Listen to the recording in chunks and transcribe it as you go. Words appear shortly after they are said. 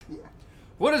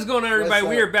What is going on, everybody?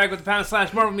 We are back with the Pound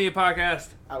 / Marvel Media Podcast.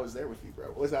 I was there with you, bro.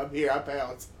 What's up? Here, I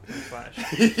pounds. Flash.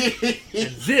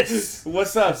 And this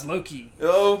What's up? is Loki.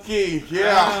 Loki,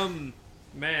 yeah.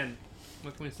 Man,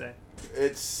 what can we say?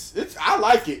 It's. I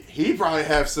like it. He probably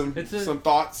have some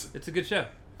thoughts. It's a good show.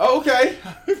 Oh, okay.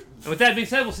 And with that being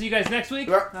said, we'll see you guys next week.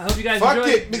 I hope you guys Fuck enjoy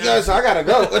it, because I gotta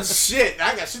go. Shit,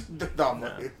 I got shit.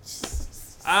 No.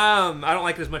 I don't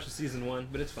like it as much as season 1,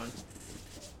 but it's fun.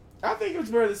 I think it was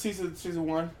better than season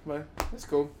 1, but it's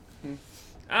cool.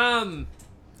 Some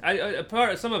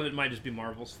of it might just be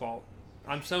Marvel's fault.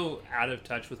 I'm so out of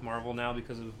touch with Marvel now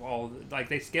because of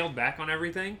they scaled back on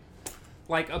everything.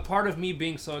 Like, a part of me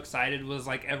being so excited was,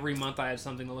 like, every month I had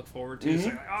something to look forward to. Mm-hmm. So,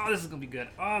 like, oh, this is going to be good.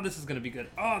 Oh, this is going to be good.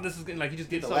 Oh, this is going to... Like, you just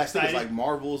get so excited. The last thing is, like,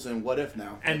 Marvels and What If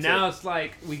now. And now it's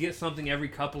like, we get something every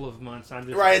couple of months. I'm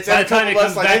just... Right, it's by the time it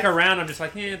comes back around, I'm just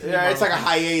like, it's like a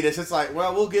hiatus. It's like,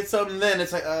 well, we'll get something then.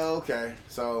 It's like, oh, okay.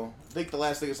 So, I think the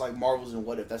last thing is, like, Marvels and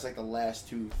What If. That's, like, the last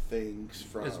two things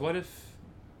from... Is What If...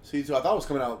 Season 2, I thought it was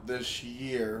coming out this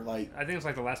year. Like, I think it's,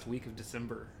 like, the last week of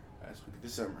December. Last week of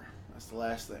December. That's the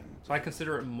last thing. So I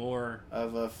consider it more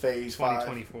of a phase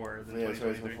 2024 than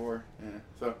 2024. Yeah.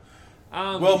 So,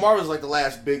 well, Marvel's like the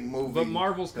last big movie. But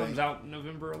Marvel's comes out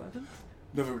November 11th.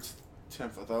 November 10th, I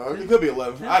thought. It could be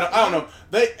 11th. I don't know.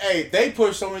 They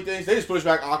push so many things. They just pushed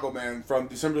back Aquaman from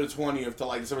December 20th to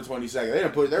like December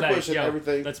 22nd. They're pushing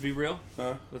everything. Let's be real.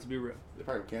 Let's be real. They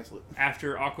probably cancel it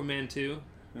after Aquaman 2.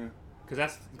 Yeah.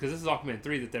 Because this is Aquaman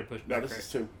 3 that they're pushing back. No, this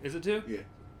is 2. Is it 2? Yeah.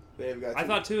 They have got 2. I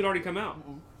thought 2 had already come out.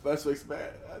 That's what's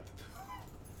bad.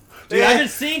 Dude, I've been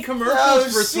seeing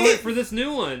commercials for this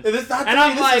new one. It's not and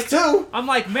I'm like, 2. I'm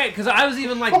like, man, because I was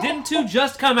even like, didn't 2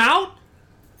 just come out?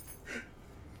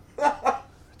 I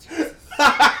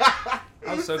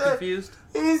was so confused.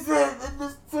 He said,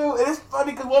 this 2. And it's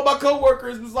funny because one of my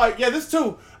coworkers was like, yeah, this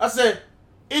 2. I said,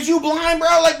 is you blind,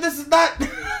 bro? Like, this is not.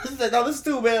 He said, no, this is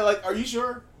 2, man. Like, are you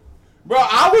sure? Bro,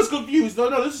 I was confused.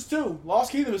 No, this is 2.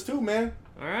 Lost Kingdom is 2, man.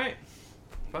 All right.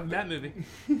 Fuck that movie.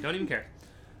 Don't even care.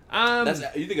 You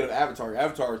thinking of Avatar.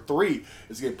 Avatar 3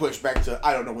 is getting pushed back to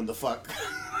I don't know when the fuck.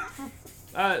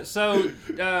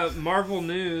 Marvel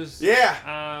news. Yeah.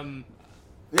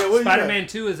 Spider-Man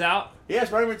 2 is out. Yeah,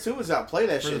 Spider-Man 2 is out. Play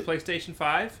that shit. For the PlayStation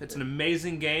 5. It's an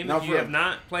amazing game. If you have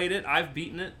not played it, I've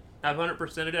beaten it. I've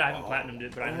 100%ed it. I haven't platinumed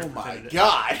it, but I 100%ed it. Oh my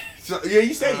god. So, yeah,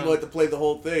 you said you wanted to play the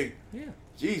whole thing. Yeah.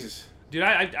 Jesus. Dude,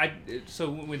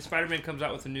 so when Spider-Man comes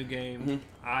out with a new game,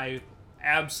 I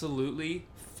absolutely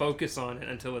focus on it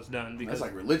until it's done because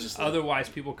that's like religiously. Otherwise,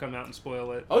 people come out and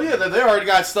spoil it. Oh yeah, they already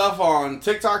got stuff on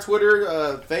TikTok, Twitter,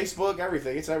 Facebook,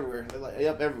 everything. It's everywhere. They're like,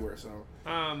 yep, everywhere. So,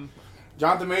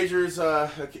 Jonathan Majors'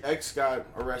 ex got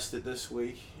arrested this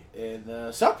week,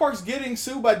 and South Park's getting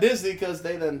sued by Disney because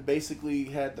they then basically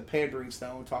had the pandering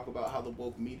stone talk about how the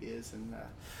woke meat is and.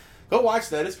 Go watch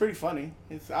that. It's pretty funny.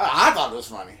 I thought it was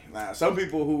funny. Now, some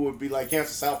people who would be like,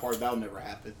 cancel South Park, that'll never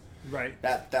happen. Right.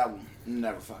 That will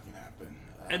never fucking happen.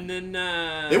 And then...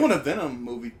 they want a Venom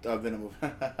movie. Fucking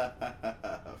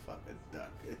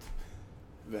duck. It's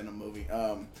Venom movie.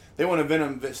 They want a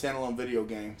Venom standalone video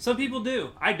game. Some people do.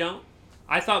 I don't.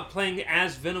 I thought playing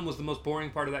as Venom was the most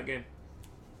boring part of that game.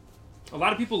 A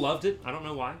lot of people loved it. I don't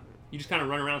know why. You just kind of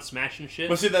run around smashing shit.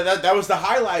 But see, that was the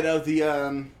highlight of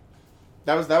the...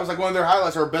 That was like one of their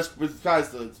highlights, or best besides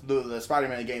the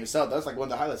Spider-Man game itself. That was like one of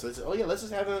the highlights. So they said, "Oh yeah, let's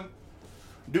just have him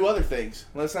do other things.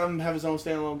 Let's have him have his own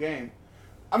standalone game."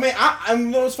 I mean, I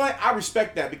know it's funny. I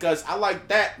respect that because I like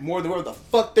that more than what the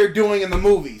fuck they're doing in the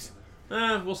movies.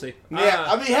 We'll see. Yeah,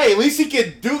 I mean, hey, at least he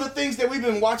could do the things that we've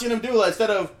been watching him do, like,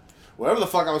 instead of whatever the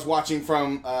fuck I was watching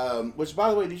from. Which, by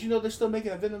the way, did you know they're still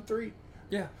making a Venom 3?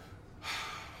 Yeah.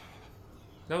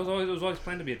 It was always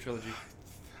planned to be a trilogy.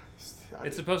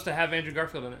 It's supposed to have Andrew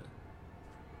Garfield in it.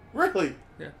 Really?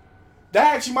 Yeah.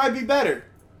 That actually might be better.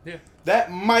 Yeah. That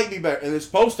might be better. And it's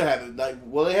supposed to have it. Like,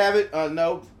 will they have it?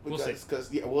 No. We'll see.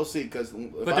 We'll see.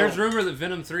 But there's rumor that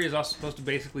Venom 3 is also supposed to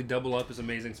basically double up as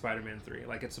Amazing Spider-Man 3.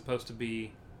 Like, it's supposed to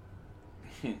be...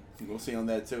 We'll see on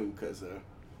that, too, because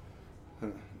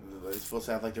it's supposed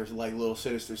to have, like, there's, like, little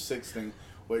Sinister Six thing,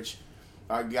 which...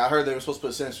 I heard they were supposed to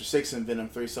put Sinister Six in Venom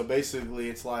 3, so basically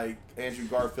it's like Andrew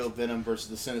Garfield Venom versus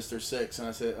the Sinister Six, and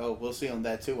I said, oh, we'll see on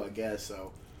that too, I guess,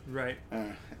 so. Right.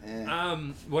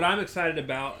 What I'm excited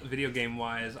about, video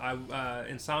game-wise,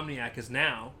 Insomniac is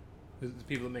now, the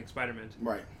people that make Spider-Man,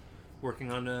 right, working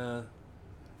on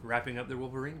wrapping up their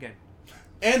Wolverine game.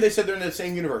 And they said they're in the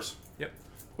same universe. Yep.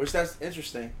 Which, that's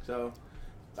interesting, so...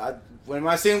 when am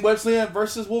I seeing Wesley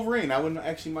versus Wolverine? I wouldn't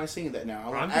actually mind seeing that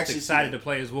now. I'm just excited to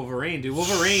play as Wolverine, dude.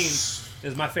 Wolverine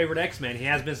is my favorite X-Men. He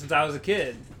has been since I was a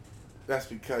kid. That's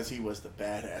because he was the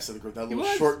badass of the group. That little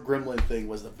short gremlin thing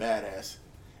was the badass.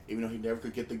 Even though he never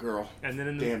could get the girl. And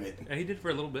then damn it. He did for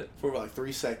a little bit. For like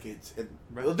 3 seconds. And,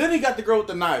 well, then he got the girl with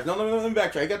the knives. No, let me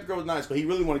backtrack. He got the girl with the knives, but he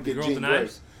really wanted to get Jean Grey.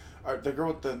 The girl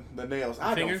with the knives? The girl with the nails.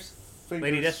 Fingers?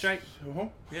 Lady Deathstrike? Uh-huh.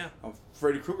 Yeah. A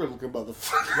Freddy Krueger looking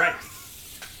motherfucker. Right.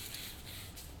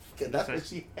 That's what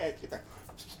she had.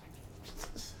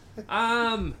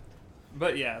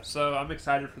 But yeah, so I'm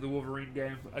excited for the Wolverine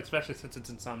game, especially since it's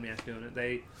Insomniac doing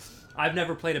it. I've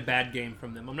never played a bad game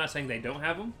from them. I'm not saying they don't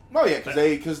have them. Oh yeah,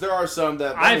 because there are some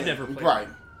that I've never played.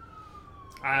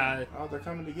 Right. They're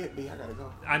coming to get me. I gotta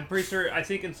go. I'm pretty sure. I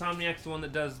think Insomniac's the one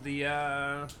that does the.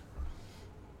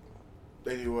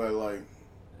 They do what, like?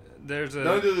 There's a.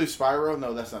 Don't they do Spyro?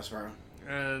 No, that's not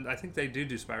Spyro. I think they do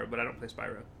Spyro, but I don't play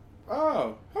Spyro.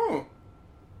 Oh,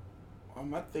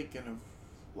 am I thinking of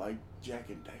like Jack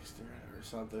and Dexter or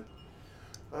something?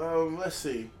 Let's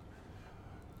see.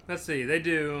 They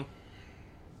do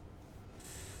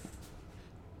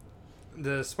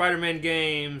the Spider-Man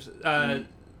games,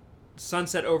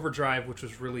 Sunset Overdrive, which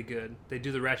was really good. They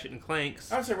do the Ratchet and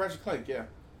Clanks. I would say Ratchet and Clank, yeah.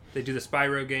 They do the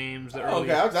Spyro games.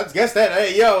 Okay, I guess that.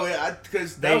 Hey, yo,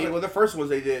 because that was like one of the first ones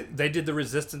they did. They did the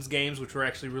Resistance games, which were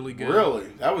actually really good. Really?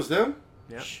 That was them?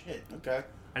 Yeah. Shit, okay.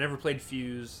 I never played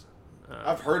Fuse.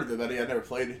 I've heard of it, but I never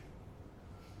played it.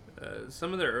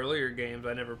 Some of their earlier games,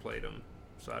 I never played them,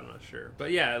 so I'm not sure.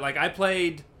 But yeah, like I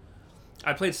played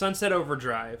Sunset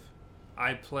Overdrive.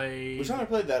 Which time I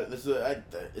played that?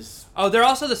 They're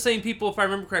also the same people, if I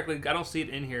remember correctly. I don't see it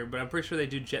in here, but I'm pretty sure they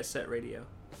do Jet Set Radio.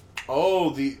 Oh,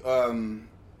 the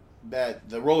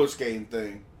roller skating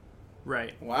thing.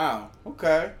 Right. Wow.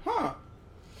 Okay. Huh.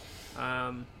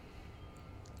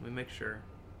 Let me make sure.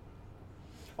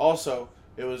 Also,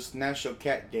 it was National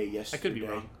Cat Day yesterday. I could be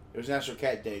wrong. It was National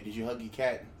Cat Day. Did you hug your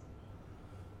cat?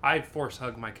 I force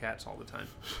hug my cats all the time.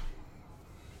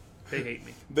 They hate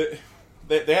me.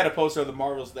 They had a poster of the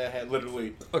Marvels that had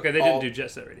literally... Okay, they didn't do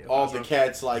Jet Set Radio. All the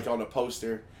cats, like, on a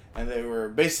poster. And they were...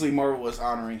 Basically, Marvel was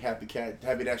honoring Happy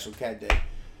National Cat Day.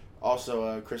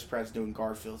 Also, Chris Pratt's doing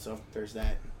Garfield, so there's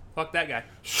that. Fuck that guy.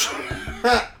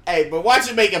 Hey, but watch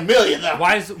it make $1 million, though.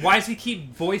 Why does he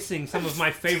keep voicing some of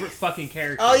my favorite fucking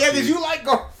characters? Oh, yeah, because you like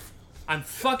Garfield. I'm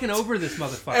fucking over this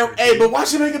motherfucker. Hey, but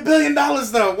watch it make $1 billion,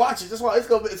 though. Watch it. That's why it's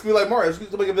gonna be like Mario. It's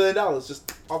gonna make $1 billion,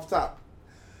 just off the top.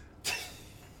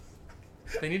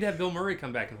 They need to have Bill Murray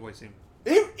come back and voice him.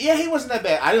 He wasn't that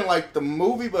bad. I didn't like the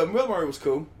movie, but Bill Murray was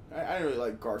cool. I didn't really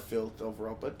like Garfield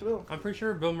overall, but Bill. I'm pretty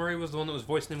sure Bill Murray was the one that was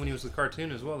voicing him when he was the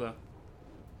cartoon as well, though.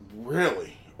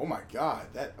 Really? Oh my god!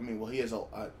 He is old.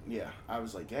 Yeah, I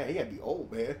was like, yeah, he gotta be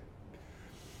old, man.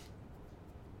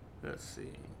 Let's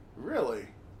see. Really?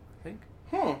 I think.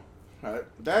 Huh.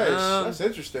 That's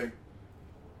interesting.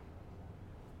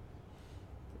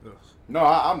 Ugh.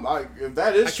 No, if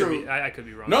that is true, I could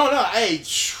be wrong. No, hey,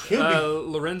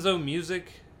 Lorenzo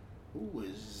Music. Who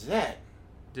is that?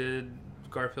 Did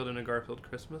Garfield in a Garfield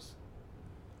Christmas?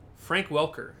 Frank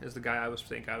Welker is the guy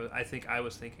I think I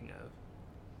was thinking of.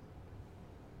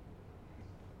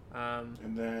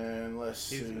 And then let's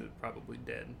see. He's probably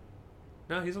dead.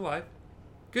 No, he's alive.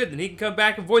 Good, then he can come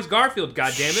back and voice Garfield.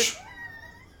 God damn it!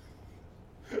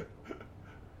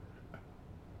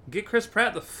 Get Chris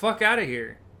Pratt the fuck out of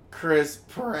here. Chris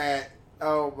Pratt.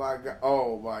 Oh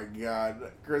my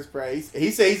god. Chris Pratt.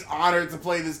 He said he's honored to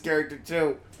play this character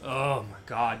too. Oh my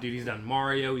god, dude. He's done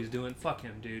Mario. He's doing... Fuck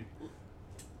him, dude.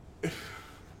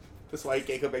 That's why he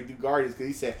can't come back and do Guardians, because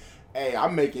he said, hey,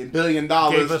 I'm making $1 billion.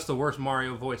 Gave us the worst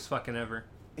Mario voice fucking ever.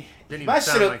 Didn't even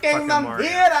sound like fucking Mario.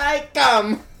 Here I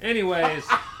come. Anyways.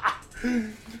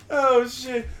 Oh,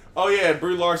 shit. Oh, yeah,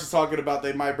 Brie Larson's talking about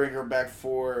they might bring her back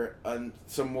for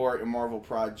some more Marvel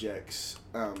projects.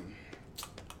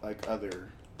 Like other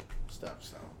stuff,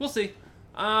 so. We'll see.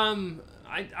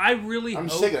 I really hope... I'm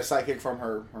just taking a sidekick from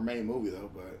her main movie,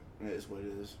 though, but it is what it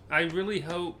is. I really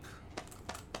hope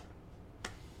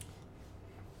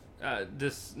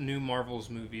this new Marvel's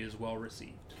movie is well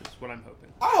received. That's what I'm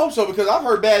hoping. I hope so, because I've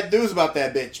heard bad news about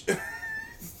that bitch.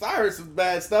 I heard some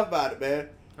bad stuff about it, man.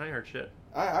 I heard shit.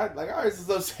 I heard some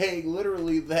stuff saying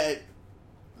literally that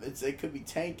it could be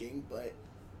tanking, but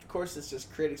of course it's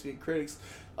just critics being critics.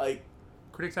 Like,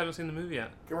 critics haven't seen the movie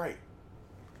yet. Right.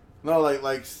 No,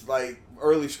 like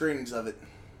early screenings of it.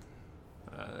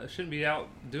 It shouldn't be out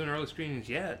doing early screenings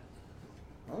yet.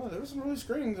 Oh, there was some early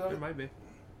screenings of it. There might be.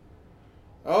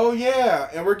 Oh yeah,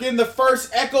 and we're getting the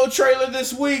first Echo trailer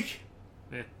this week.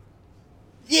 Yeah.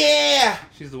 Yeah.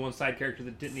 She's the one side character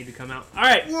that didn't need to come out. All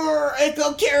right. We're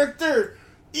Echo character.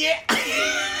 Yeah.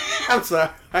 I'm sorry.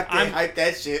 I can't hype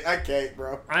that shit. I can't,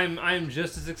 bro. I'm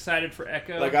just as excited for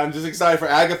Echo. Like, I'm just excited for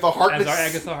Agatha Harkness. As our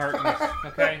Agatha Harkness,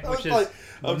 okay? Which is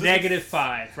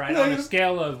 -5, right? On a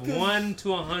scale of 1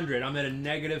 to 100, I'm at a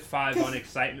 -5 on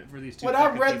excitement for these two. When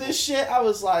I read this shit, I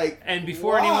was like, and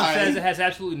before anyone says it has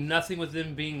absolutely nothing with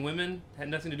them being women, had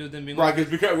nothing to do with them being women. Right,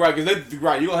 because you're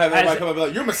gonna have everybody come up and be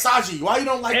like, you're misogyny. Why you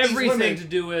don't like these women? Everything to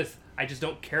do with, I just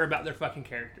don't care about their fucking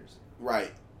characters.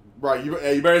 Right. Right, you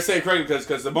better say it correctly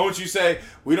because the moment you say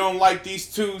we don't like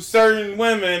these two certain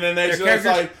women, and they're just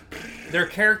like their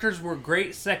characters were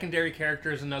great secondary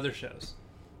characters in other shows.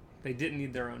 They didn't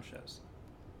need their own shows.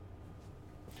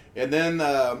 And then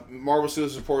Marvel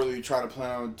Studios reportedly trying to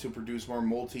plan to produce more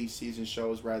multi-season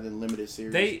shows rather than limited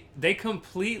series. They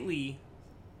completely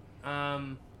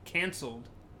canceled.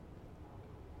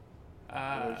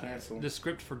 The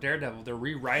script for Daredevil. They're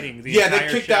rewriting the entire they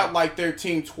kicked show. out like their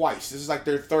team twice. This is like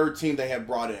their third team they have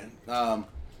brought in.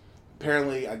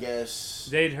 Apparently, I guess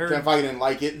they'd heard. Kevin Feige didn't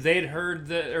like it. They'd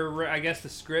heard I guess the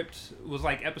script was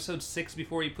like episode 6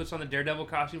 before he puts on the Daredevil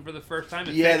costume for the first time.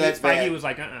 And that's Feige bad. was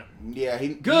like, Yeah,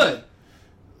 good.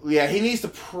 He needs to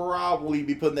probably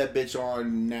be putting that bitch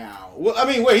on now. Well,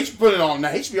 I mean, wait, he should put it on now.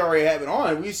 He should be already having it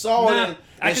on. We saw it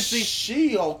in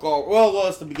She-Hulk. Well,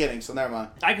 it's the beginning, so never mind.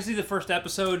 I can see the first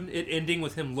episode, it ending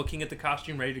with him looking at the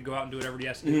costume, ready to go out and do whatever he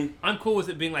has to do. I'm cool with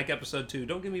it being like episode 2.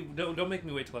 Don't make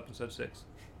me wait till episode 6.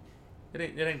 It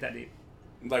ain't that deep.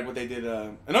 Like what they did.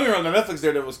 And don't get me wrong, the Netflix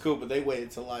Daredevil was cool, but they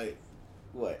waited till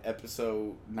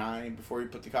episode 9 before he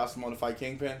put the costume on to fight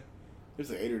Kingpin. It was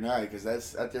like 8 or 9 because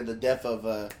that's after the death of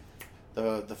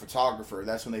the photographer.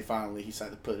 That's when he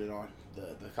decided to put it on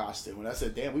the costume. And I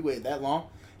said, "Damn, we waited that long."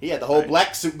 He had the whole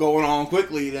black suit going on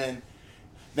quickly. Then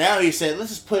now he said, "Let's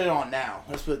just put it on now.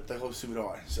 Let's put the whole suit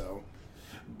on." So,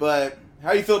 but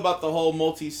how do you feel about the whole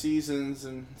multi seasons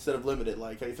instead of limited?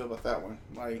 Like, how do you feel about that one?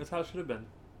 Like, that's how it should have been.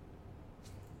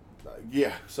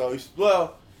 Yeah. So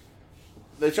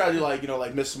they try to do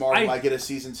like Miss Marvel might get a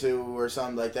season 2 or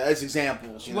something like that. As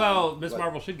examples. Miss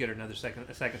Marvel should get another second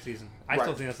season. I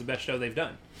still think that's the best show they've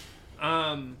done.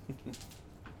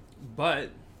 But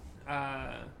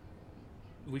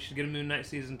we should get a Moon Knight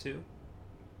season 2.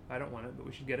 I don't want it, but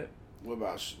we should get it. What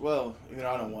about? Even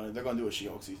I don't want it. They're gonna do a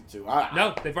She-Hulk season 2.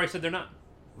 No, they've already said they're not.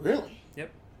 Really?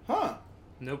 Yep. Huh?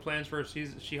 No plans for a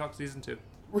She-Hulk season 2.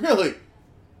 Really?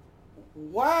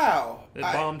 Wow. It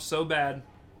bombed so bad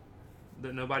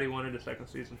that nobody wanted a second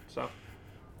season. So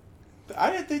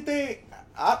I didn't think they.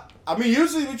 I mean,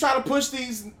 usually we try to push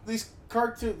these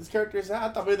characters out. I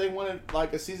thought maybe they wanted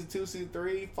like a season 2, season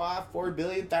 3, 5, 4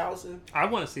 billion, 1,000. I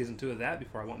want a season 2 of that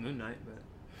before I want Moon Knight, but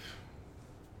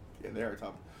yeah, they are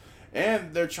tough.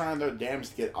 And they're trying their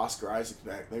damnedest to get Oscar Isaac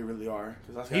back. They really are.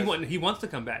 He wants to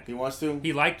come back. He wants to.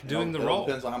 He liked doing the role. It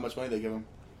depends on how much money they give him.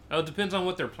 Oh, it depends on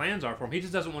what their plans are for him. He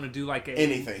just doesn't want to do like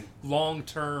anything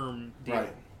long-term deal.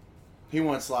 Right. He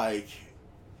wants 3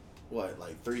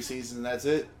 seasons and that's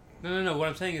it? No. What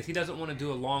I'm saying is he doesn't want to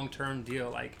do a long-term deal.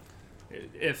 Like,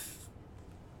 if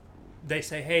they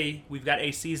say, hey, we've got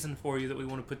a season for you that we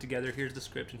want to put together, here's the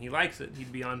script, and he likes it,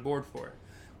 he'd be on board for it.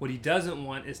 What he doesn't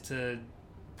want is to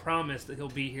promise that he'll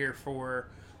be here for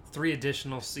 3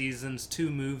 additional seasons, 2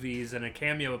 movies, and a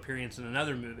cameo appearance in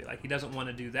another movie. Like, he doesn't want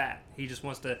to do that. He just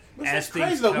wants to ask things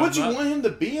crazy, though. Would you want him to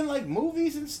be in,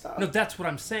 movies and stuff? No, that's what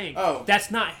I'm saying. Oh.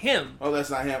 That's not him. Oh, that's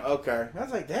not him. Okay. I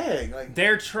was like, dang.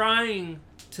 They're trying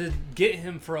to get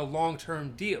him for a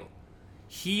long-term deal.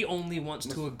 He only wants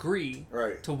to agree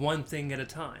to one thing at a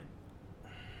time.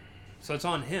 So it's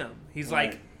on him. He's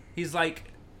like...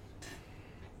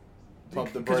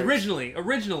 Pump the because brakes.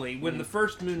 originally, when the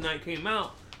first Moon Knight came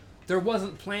out, there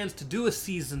wasn't plans to do a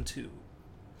season 2.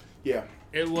 Yeah.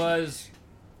 It was,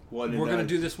 we're going to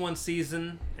do this one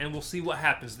season, and we'll see what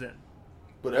happens then.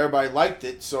 But everybody liked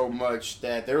it so much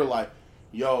that they were like,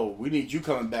 yo, we need you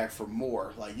coming back for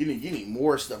more. Like, you need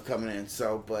more stuff coming in.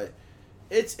 So, but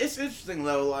it's interesting,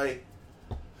 though,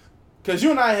 because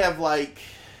you and I have, I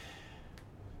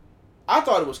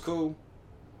thought it was cool.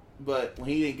 But when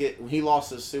he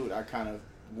lost his suit, I kind of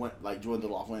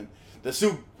dwindled off. When the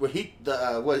suit, Ethan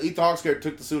Hawke's character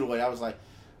took the suit away, I was like,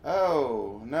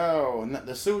 oh no,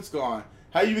 the suit's gone.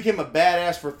 How you became a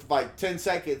badass for 10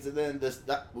 seconds and then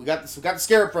we got the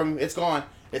scarab from him. It's gone.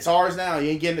 It's ours now. You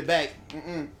ain't getting it back.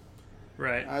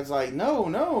 Right. I was like,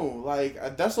 no,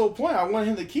 that's the whole point. I want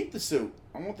him to keep the suit.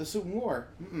 I want the suit more.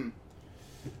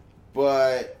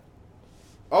 But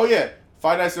oh yeah.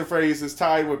 Five Nights at Freddy's is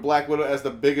tied with Black Widow as the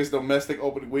biggest domestic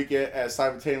opening weekend as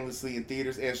simultaneously in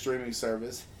theaters and streaming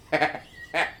service. I'm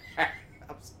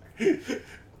sorry.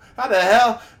 How the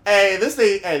hell? Hey, this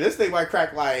thing might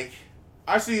crack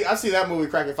I see that movie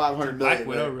cracking 500 million. Black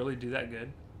Widow really do that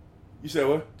good? You said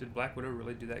what? Did Black Widow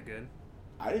really do that good?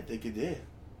 I didn't think it did.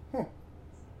 Huh.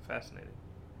 Fascinating.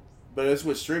 But it's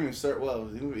with streaming service. Well,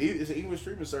 it's an English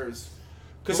streaming service.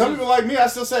 Because some people like me, I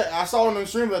still say I saw it on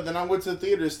stream, but then I went to the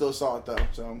theater and still saw it though.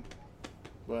 So,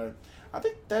 but I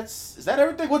think is that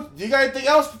everything? What do you got anything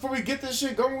else before we get this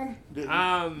shit going?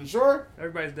 You sure?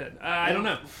 Everybody's dead. I don't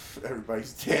know.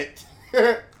 Everybody's dead.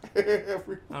 I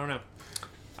don't know.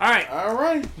 All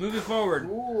right. Moving forward.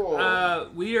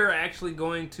 We are actually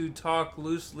going to talk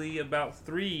loosely about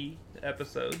 3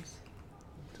 episodes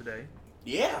today.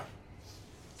 Yeah.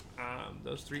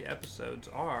 Those 3 episodes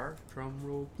are, drum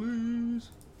roll please.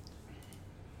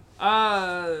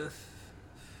 Fucking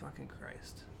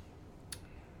Christ.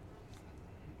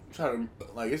 I'm trying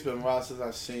to, it's been a while since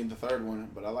I've seen the 3rd one,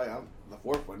 but the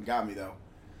 4th one got me though.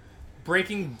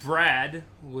 Breaking Brad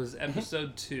was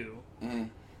episode 2. Mm-hmm.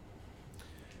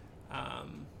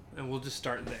 And we'll just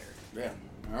start there. Yeah.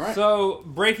 All right. So,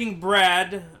 Breaking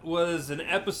Brad was an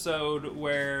episode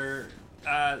where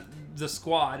the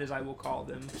squad, as I will call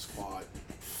them,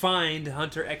 find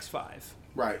Hunter X5.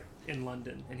 Right. In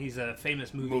London. And he's a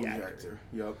famous movie actor.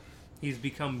 Yep. He's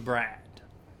become Brad.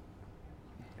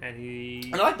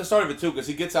 And I like the start of it too, because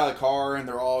he gets out of the car and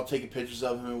they're all taking pictures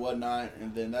of him and whatnot,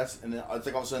 and then I think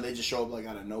all of a sudden they just show up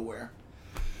out of nowhere.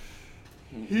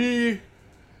 Get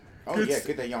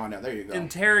that yawn out. There you go.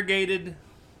 Interrogated,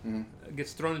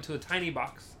 gets thrown into a tiny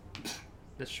box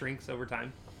that shrinks over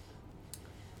time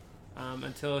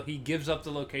until he gives up the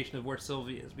location of where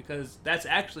Sylvie is, because that's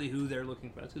actually who they're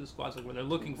looking for. That's who the squad's looking for. They're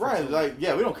looking for Sylvie.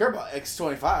 We don't care about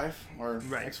X25 or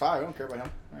X5. We don't care about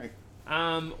him. Right.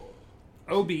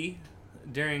 Obi,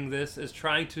 during this, is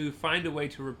trying to find a way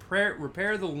to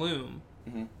repair the loom,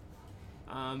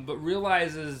 but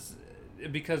realizes,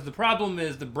 because the problem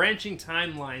is the branching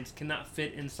timelines cannot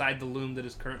fit inside the loom that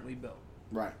is currently built.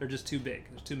 Right. They're just too big.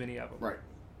 There's too many of them.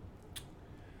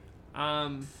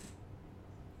 Right.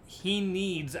 He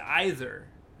needs either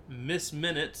Miss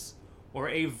Minutes or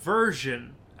a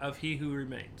version of He Who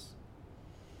Remains,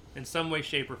 in some way,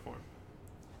 shape, or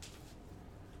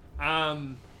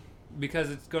form. Because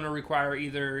it's going to require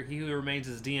either He Who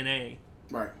Remains' DNA,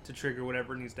 right, to trigger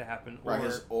whatever needs to happen, or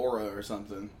his aura or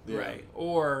something, right,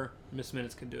 or Miss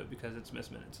Minutes can do it because it's Miss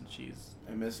Minutes and she's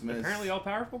apparently all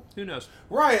powerful. Who knows?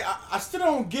 Right. I still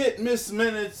don't get Miss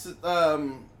Minutes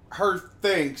her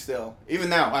thing still. Even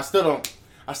now, I still don't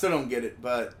get it.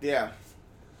 But yeah.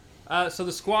 So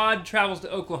the squad travels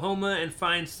to Oklahoma and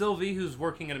finds Sylvie, who's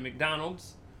working at a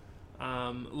McDonald's.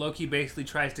 Loki basically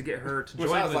tries to get her to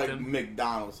join with them.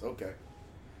 McDonald's, okay.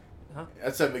 Huh? I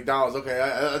said McDonald's, okay.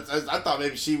 I thought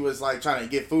maybe she was trying to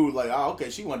get food. Okay,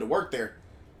 she wanted to work there.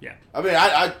 Yeah. I mean,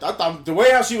 I thought the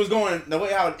way how she was going, the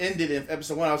way how it ended in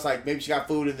episode 1, I was like, maybe she got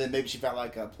food and then maybe she found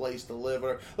a place to live.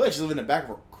 Or she lived in the back of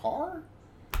her car.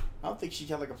 I don't think she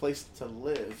had a place to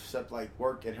live except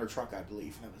work in her truck, I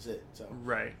believe. That was it. So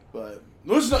right. But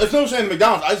it's no shame to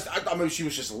McDonald's. I thought maybe she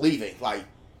was just leaving,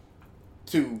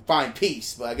 to find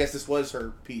peace, but I guess this was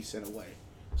her peace in a way.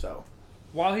 So,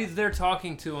 while he's there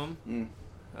talking to him,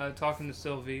 talking to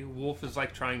Sylvie, Wolf is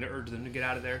trying to urge them to get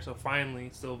out of there. So finally,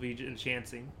 Sylvie and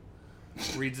Chansey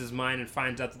reads his mind and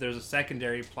finds out that there's a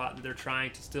secondary plot that they're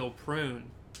trying to still prune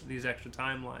these extra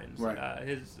timelines. Right.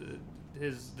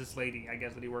 This lady, I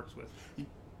guess, that he works with.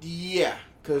 Yeah,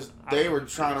 because they were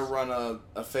trying to run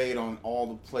a fade on all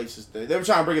the places. They were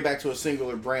trying to bring it back to a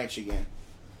singular branch again.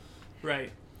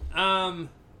 Right.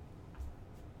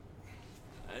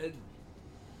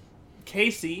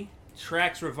 Casey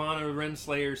tracks Ravonna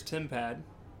Renslayer's TemPad.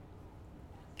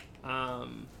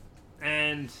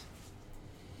 And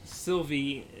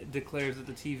Sylvie declares that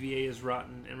the TVA is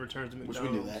rotten and returns to McDonald's.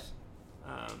 Which we knew that.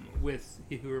 With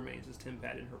He Who Remains'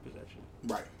 TemPad in her possession.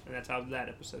 Right. And that's how that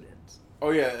episode ends. Oh,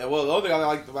 yeah. Well, the other thing I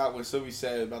liked about what Sylvie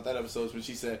said about that episode is when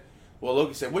she said,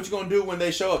 Loki said, what you going to do when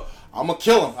they show up? I'm going to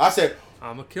kill him. I said,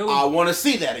 I'm going to kill him. I want to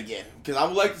see that again. Because I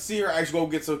would like to see her actually go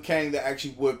get some Kang that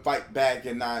actually would fight back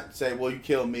and not say, well, you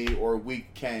killed me, or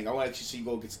weak Kang. I want to actually see you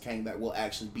go get some Kang that will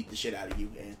actually beat the shit out of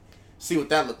you and see what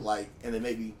that looked like. And then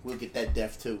maybe we'll get that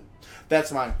death too.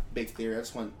 That's my big theory. I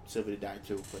just want Sylvie to die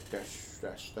too. But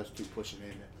that's too pushing it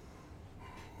in there.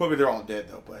 Maybe they're all dead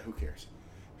though, but who cares?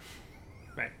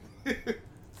 Right.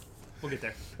 We'll get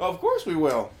there. Of course we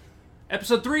will.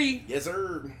 Episode 3. Yes,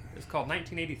 sir. It's called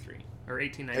 1983 or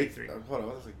 1893. Hold on,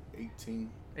 I was 18.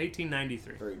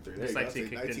 1893.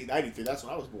 1993. That's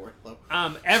when I was born.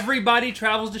 Everybody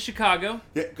travels to Chicago.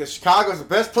 Yeah, because Chicago's the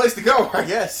best place to go, I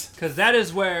guess. Because that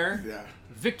is where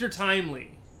Victor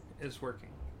Timely is working.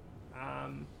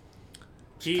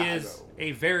 He is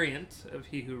a variant of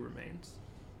He Who Remains.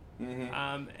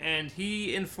 And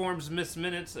he informs Miss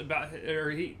Minutes about,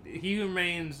 or he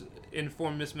remains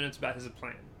informed Miss Minutes about his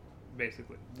plan,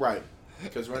 basically. Right.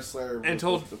 Because Renslayer and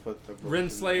told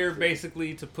Renslayer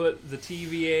basically to put the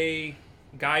TVA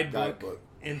guidebook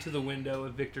into the window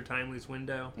of Victor Timely's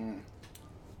window.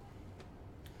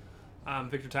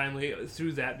 Victor Timely,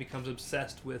 through that, becomes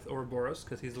obsessed with Ouroboros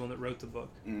because he's the one that wrote the book.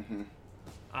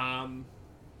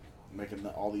 Making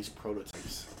all these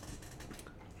prototypes.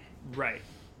 Right.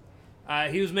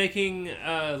 He was making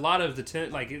a lot of the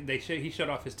he shut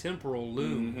off his temporal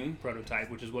loom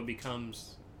prototype, which is what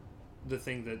becomes the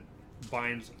thing that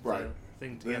binds the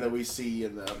thing together. That we see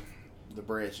in the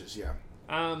branches,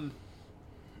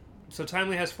 So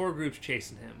Timely has 4 groups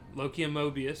chasing him. Loki and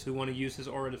Mobius, who want to use his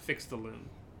aura to fix the loom.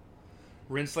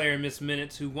 Renslayer and Miss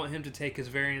Minutes, who want him to take his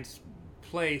variant's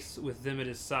place with them at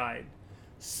his side.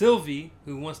 Sylvie,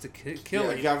 who wants to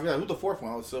kill him. Yeah, who's the 4th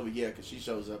one? Oh, Sylvie, because she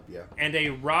shows up, And a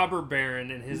robber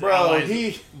baron and his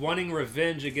allies wanting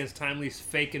revenge against Timely's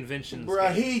fake inventions.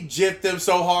 He gypped them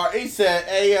so hard. He said,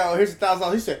 "Hey, yo, here's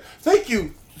 $1,000." He said, "Thank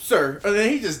you, sir." And then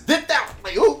he just dipped out.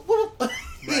 Like, oh,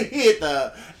 he hit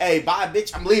the, "Hey, bye,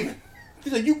 bitch, I'm leaving."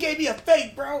 He said, "You gave me a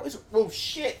fake, bro." It's, "Oh,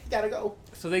 shit, gotta go."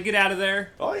 So they get out of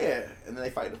there. Oh, yeah. And then they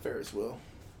fight the Ferris wheel.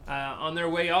 On their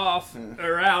way off,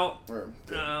 or out,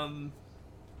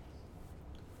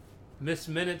 Miss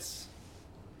Minutes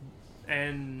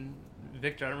and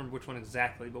Victor, I don't remember which one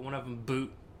exactly, but one of them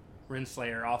boot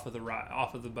Renslayer off of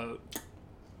the boat.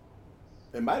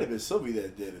 It might have been Sylvie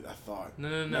that did it, I thought.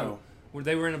 No.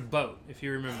 They were in a boat, if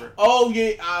you remember. Oh,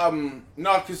 yeah.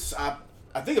 No, because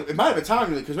I think it might have been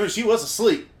Tommy, because remember, she was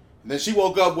asleep. And then she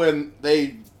woke up when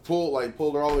they pulled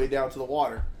her all the way down to the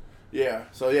water. Yeah.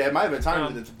 So, yeah, it might have been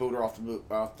Tommy to boot her off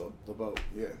the boat.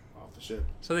 Yeah. Shit.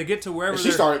 So they get to wherever she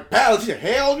started paddling. She said,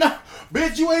 "Hell no,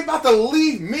 bitch! You ain't about to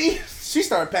leave me." She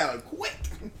started paddling quick.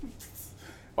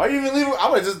 Why you even leave her?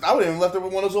 I would have even left her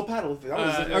with one of those little paddle things.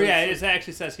 It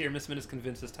actually says here, Miss Minutes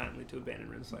convinces Timely to abandon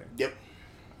Renslayer. Yep.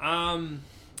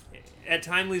 At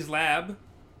Timely's lab,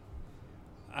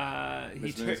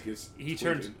 he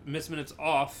turns Miss Minutes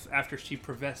off after she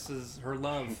professes her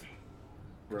love.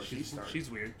 Bro,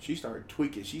 she's weird. She started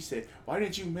tweaking. She said, "Why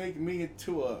didn't you make me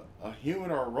into a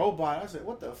human or a robot?" I said,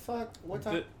 "What the fuck? What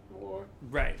type of war?"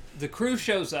 Right. The crew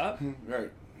shows up. Right.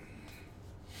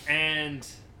 And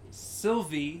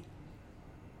Sylvie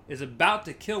is about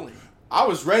to kill him. I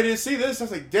was ready to see this. I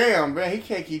was like, "Damn, man, he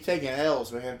can't keep taking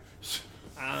L's, man."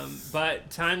 But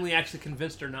Timely actually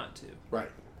convinced her not to. Right.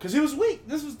 Because he was weak.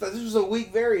 This was a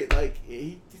weak variant. Like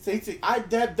he said, I've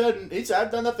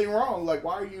done nothing wrong. Like,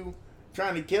 why are you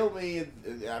trying to kill me?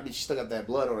 I mean, she still got that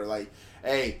blood on her. Like,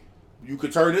 hey, you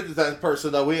could turn into that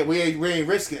person though. We ain't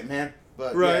risking it, man.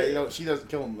 But right, yeah, she doesn't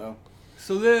kill him though.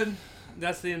 So then,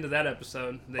 that's the end of that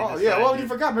episode. Well, you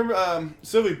forgot. Remember,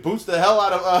 Sylvie boots the hell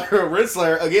out of her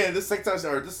Renslayer again. This is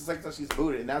the second time she's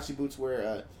booted, and now she boots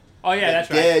where. That's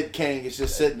right. Dead Kang is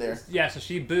just sitting there. Yeah, so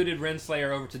she booted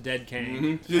Renslayer over to Dead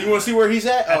Kang. So you want to see where he's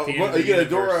at? You get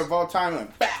Adora of all time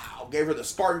and bow, gave her the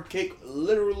Spartan kick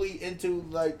literally into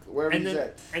like wherever he's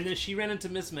at. And then she ran into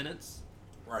Miss Minutes.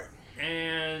 Right.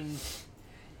 And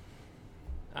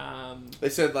they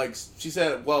said she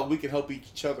said, "Well, we can help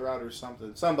each other out or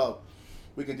something. Something about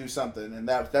we can do something," and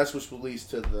that's what leads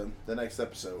to the next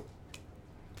episode.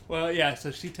 Well, yeah. So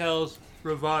she tells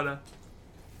Ravana,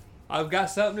 "I've got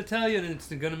something to tell you, and it's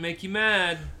going to make you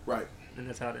mad." Right. And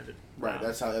that's how it ended. Right.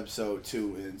 That's how episode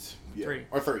 2 ends. Yeah. 3.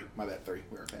 Or 3. My bad. 3.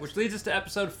 Which leads us to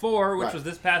episode 4, which was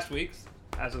this past week's,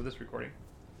 as of this recording.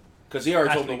 Because he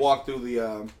already told him to walk through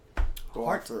the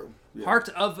walkthrough. Yeah. Heart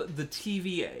of the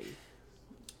TVA.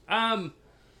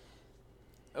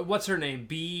 What's her name?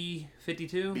 B52?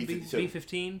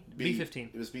 B15?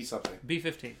 B15. It was B something.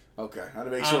 B15. Okay. I had to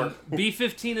make sure.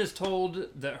 B15 is told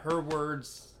that her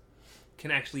words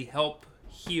can actually help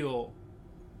heal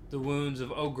the wounds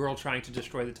of Girl trying to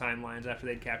destroy the timelines after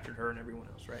they'd captured her and everyone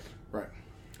else, right? Right.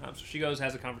 So she goes,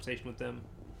 has a conversation with them,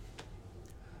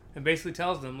 and basically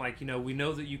tells them, we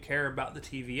know that you care about the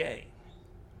TVA.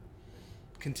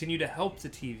 Continue to help the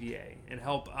TVA and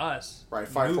help us. Right,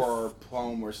 fight for our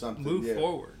home or something. Move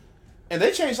forward. And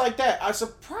they changed like that.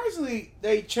 Surprisingly,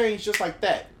 they changed just like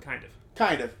that. Kind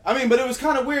of. I mean, but it was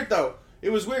kind of weird, though.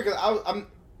 It was weird, because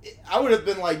I would have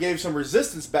been gave some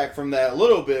resistance back from that a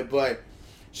little bit, but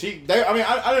I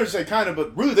didn't say kind of,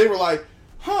 but really they were like,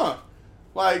 huh,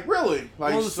 really?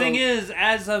 Well, the thing is,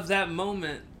 as of that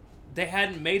moment, they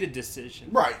hadn't made a decision.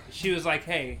 Right. She was like,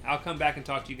 hey, I'll come back and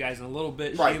talk to you guys in a little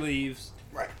bit. Right. She leaves.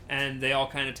 Right. And they all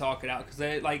kind of talk it out because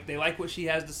they like what she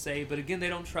has to say, but again, they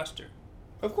don't trust her.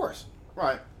 Of course.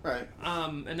 Right.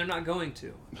 And they're not going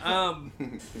to.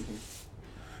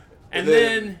 And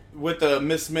then with the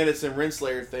Miss Minutes and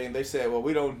Renslayer thing, they said, "Well,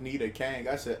 we don't need a Kang."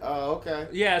 I said, "Oh, okay."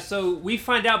 Yeah, so we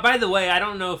find out. By the way, I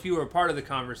don't know if you were a part of the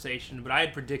conversation, but I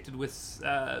had predicted with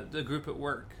the group at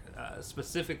work,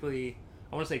 specifically,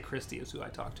 I want to say Christy is who I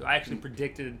talked to. I actually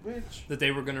predicted that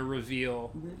they were going to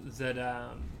reveal that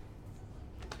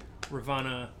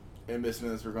Ravonna and Miss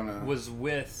Minutes were gonna was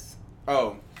with.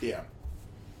 Oh yeah.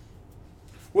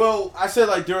 Well, I said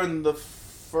like during the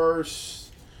first.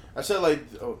 I said like,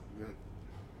 oh.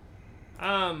 Give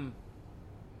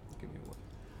me one.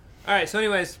 All right. So,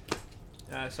 anyways,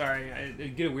 sorry, I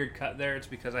did get a weird cut there. It's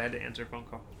because I had to answer a phone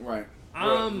call. Right.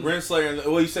 Renslayer.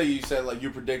 Well, you said like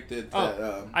you predicted.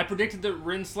 That, I predicted that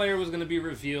Renslayer was going to be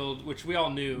revealed, which we all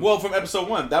knew. Well, from episode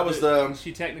 1, that was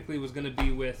she technically was going to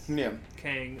be with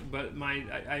Kang, but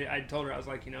I told her I was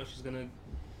like, she's going to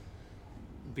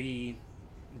be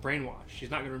brainwashed. She's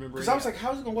not going to remember. Because I was like,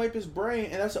 how's he going to wipe his brain?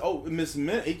 And I said, Miss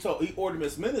Minutes. He ordered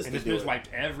Miss Minutes to Miss Minutes wiped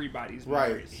everybody's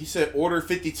memories. Right. He said order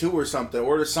 52 or something.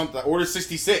 Order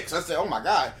 66. I said, oh my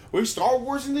god, we're Star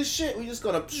Wars in this shit. We just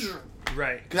gonna.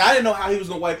 Right. Because I didn't know how he was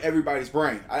going to wipe everybody's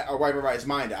brain. Or wipe everybody's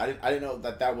mind out. I didn't know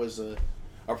that was a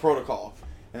protocol.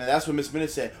 And then that's what Miss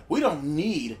Minutes said. We don't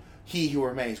need He Who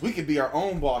Remains. We could be our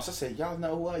own boss. I said, y'all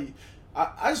know what?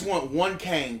 I just want one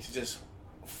Kang to just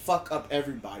fuck up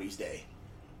everybody's day.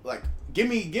 Like, give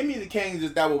me the Kang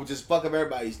that will just fuck up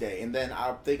everybody's day. And then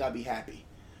I think I'll be happy.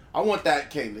 I want that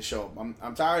Kang to show up.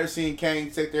 I'm tired of seeing Kang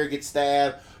sit there, get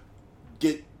stabbed,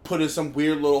 get put in some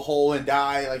weird little hole and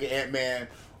die like an Ant-Man.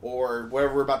 Or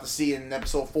whatever we're about to see in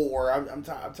episode 4. I'm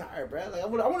tired, bro. Like, I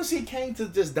want to see Kang to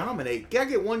just dominate. Can I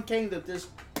get one Kang that just...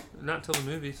 Not till the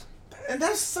movies. And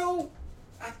that's so...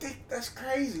 I think that's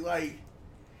crazy. Like,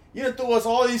 you know, throw us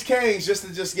all these Kangs just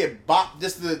to get bopped,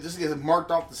 just to get marked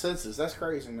off the census. That's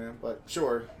crazy, man. But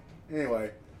sure.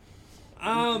 Anyway.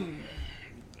 I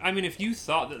mean, if you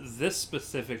thought that this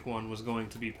specific one was going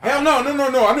to be powerful...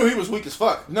 Hell no. I knew he was weak as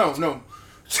fuck. No.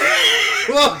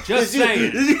 Well, just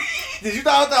saying. Did you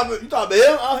thought about him?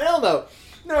 Oh, hell no.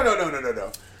 No.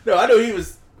 No, I know he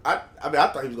was... I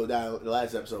thought he was going to die in the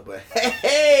last episode, but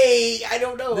hey, I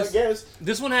don't know, I guess.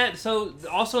 This one had... So,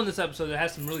 also in this episode, it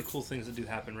has some really cool things that do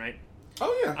happen, right?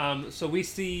 Oh, yeah. So we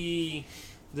see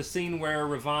the scene where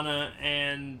Ravonna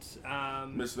and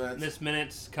Miss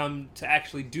Minutes come to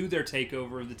actually do their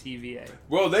takeover of the TVA.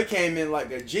 Well, they came in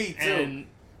like a G, too. And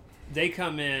they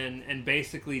come in and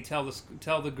basically tell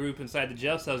the group inside the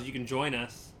jail cells, you can join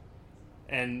us.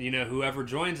 And, whoever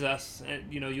joins us,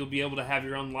 you'll be able to have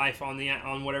your own life on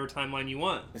whatever timeline you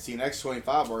want. And see, X-25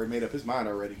 already made up his mind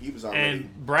already. He was already...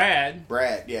 And Brad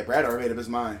already made up his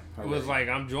mind. Already. Was like,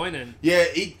 I'm joining. Yeah,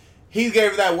 he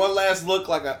gave that one last look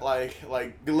like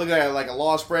looking at it like a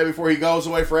lost friend before he goes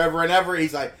away forever and ever.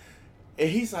 He's like,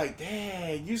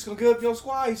 Dad, you just gonna give up your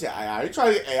squad? He said, I ain't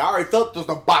trying to get... I already felt the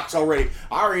box already.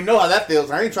 I already know how that feels.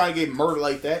 I ain't trying to get murdered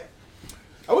like that.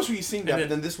 I wish we'd seen that, but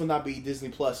then this would not be Disney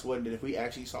Plus, wouldn't it? If we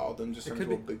actually saw them just turn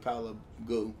into a big pile of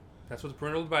goo. That's what the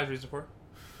parental advisories are for.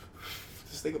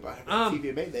 Just think about it.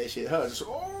 TV made that shit, huh?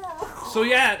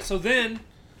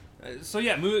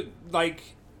 Like,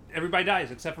 everybody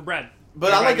dies except for Brad.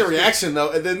 But I like the reaction,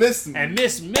 though. And then Miss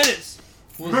Minutes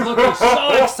was looking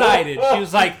so excited. She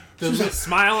was like, the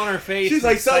smile on her face. She's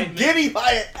like so giddy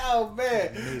by it. Oh, man.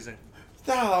 Amazing.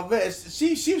 Oh, man.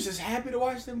 She was just happy to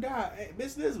watch them die. Hey,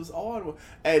 Miss Minutes was on.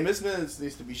 Hey, Miss Minutes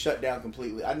needs to be shut down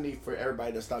completely. I need for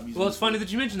everybody to stop using Well, it's funny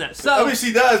that you mentioned that. So, I mean,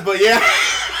 she does, but yeah.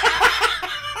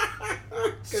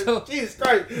 So, Jesus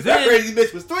Christ. That crazy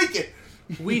bitch was tweaking.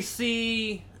 We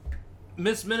see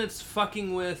Miss Minutes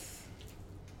fucking with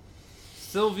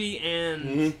Sylvie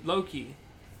and Loki.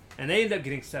 And they end up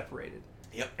getting separated.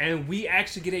 Yep. And we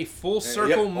actually get a full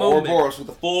circle moment. Ouroboros with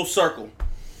a full circle.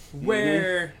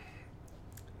 Where...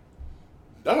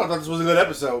 I thought this was a good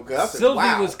episode.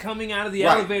 Sylvie was coming out of the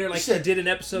elevator like she did in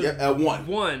episode 1.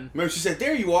 Remember, she said,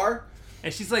 "There you are,"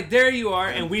 and she's like, "There you are,"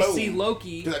 and we see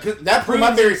Loki. That proved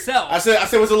my theory. I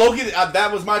said, was it Loki?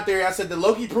 That was my theory. I said, did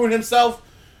Loki prune himself,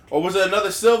 or was it another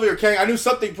Sylvie or Kang? I knew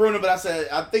something pruned him, but I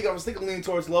was thinking leaning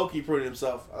towards Loki pruning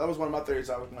himself. That was one of my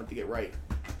theories. I wanted to get right.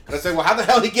 I said, well, how the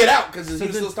hell did he get out? Because he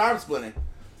was still time splitting.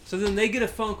 So then they get a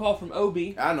phone call from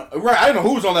Obi. I know, right? I didn't know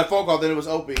who was on that phone call. Then it was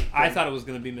Obi. I thought it was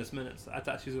going to be Miss Minutes. I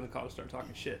thought she was going to call to start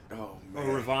talking shit. Oh man.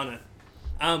 Or Ravonna.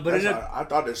 I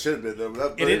thought it should have been them.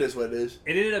 But it is what it is.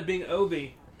 It ended up being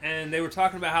Obi, and they were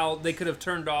talking about how they could have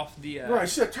turned off the. Right,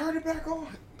 she said turn it back on.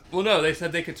 Well, no, they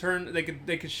said they could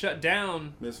shut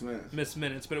down Miss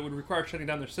Minutes, but it would require shutting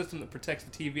down their system that protects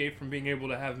the TVA from being able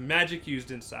to have magic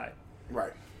used inside.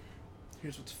 Right.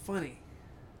 Here's what's funny.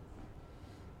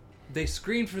 they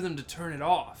screamed for them to turn it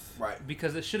off. Right.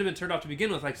 Because it should have been turned off to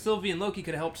begin with. Like, Sylvie and Loki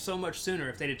could have helped so much sooner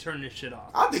if they'd have turned this shit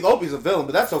off. I think Loki's a villain,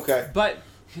 but that's okay. But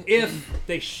if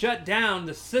they shut down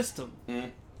the system,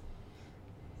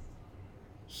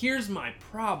 here's my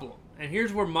problem. And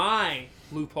here's where my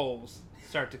loopholes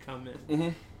start to come in. Mm-hmm.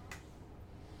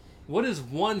 What is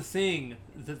one thing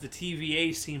that the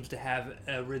TVA seems to have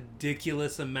a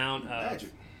ridiculous amount of? Magic.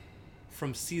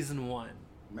 From season 1.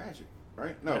 Magic,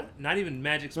 right? No. Not even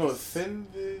magic. No,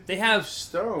 Infinity They have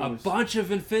stones. a bunch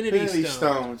of Infinity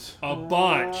Stones. A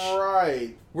bunch.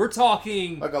 Right. We're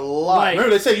talking... Like a lot. Like,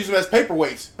 remember, they said use them as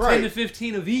paperweights. Right. 10 to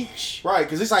 15 of each. Right,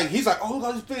 because he's like, oh, look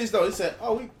at this Infinity Stone. He said,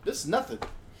 this is nothing.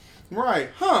 Right.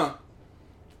 Huh.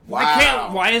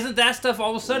 Wow. Why isn't that stuff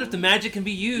all of a sudden, if the magic can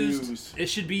be used, it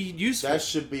should be useful? That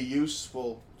should be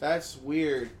useful. That's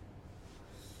weird.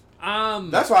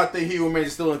 That's why I think Human Man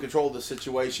is still in control of the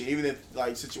situation, even if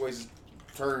like situations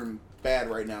turn bad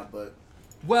right now. But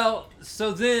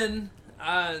so then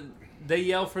they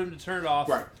yell for him to turn it off.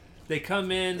 Right. They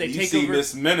come in. They take over. over.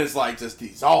 Miss Menace like just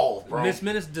dissolve, bro. Miss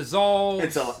Menace dissolves.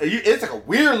 It's like a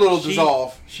weird little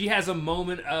dissolve. She has a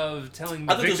moment of telling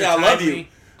me, Victor, I love you.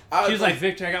 She was like,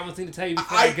 Victor, I got one thing to tell you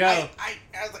before I go. I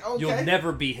was like, okay. You'll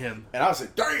never be him. And I was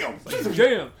like, damn.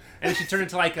 Damn. And she turned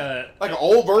into like an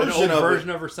old version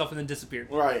of herself and then disappeared.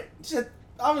 Right.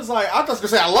 I was like, I was going to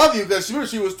say I love you because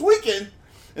she was tweaking.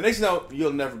 And they said, no,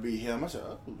 you'll never be him. I said,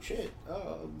 oh, shit.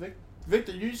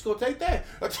 Victor, you just going to take that?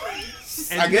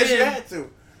 I guess you had to.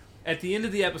 At the end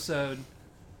of the episode,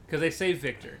 because they saved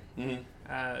Victor,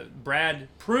 Brad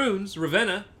prunes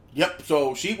Ravenna. Yep,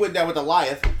 so she went down with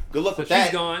Goliath. Good luck with that.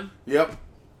 She's gone. Yep.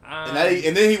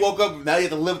 And then he woke up. Now you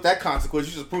have to live with that consequence.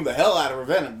 You just pruned the hell out of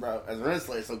Ravenna, bro, as a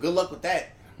Renslayer. So good luck with that.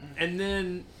 And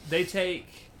then they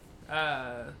take,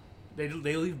 they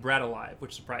leave Brad alive,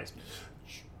 which surprised me.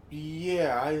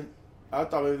 Yeah, I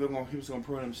thought maybe he was going to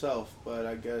prune himself, but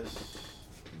I guess.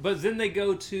 But then they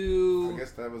go to. I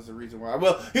guess that was the reason why.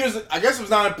 Well, I guess it was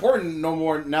not important no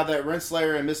more now that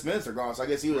Renslayer and Miss Minutes are gone. So I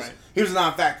guess he was a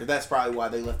non-factor. That's probably why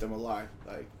they left him alive.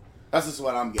 Like that's just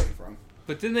what I'm getting from.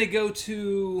 But then they go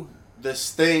to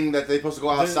this thing that they're supposed to go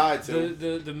outside to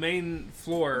the main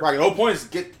floor. Right. The whole point is to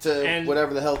get to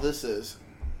whatever the hell this is.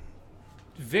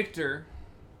 Victor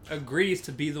agrees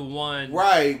to be the one.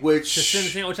 Right.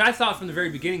 Which I thought from the very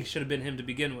beginning should have been him to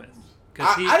begin with.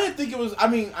 I didn't think it was. I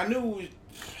mean, I knew.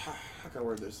 How can I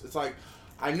word this? It's like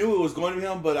I knew it was going to be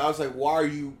him, but I was like, why are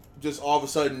you just all of a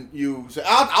sudden you say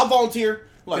I'll volunteer?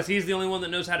 Because he's the only one that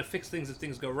knows how to fix things if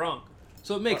things go wrong.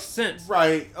 So it makes sense.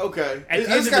 Right, okay. I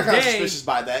just got kind of suspicious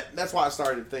by that. That's why I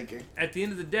started thinking. At the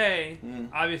end of the day,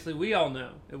 obviously we all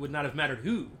know it would not have mattered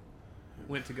who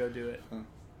went to go do it.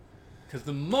 Because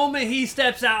the moment he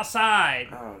steps outside,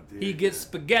 he gets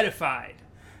spaghettified.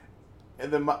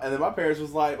 And then my parents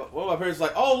was like,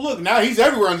 oh look, now he's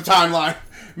everywhere in the timeline.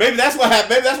 Maybe that's what happened.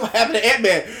 Maybe that's what happened to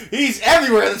Ant-Man. He's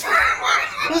everywhere in the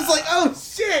timeline. It was like, oh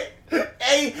shit.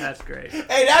 Hey, that's great.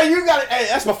 Hey, now you got it. Hey,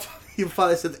 that's my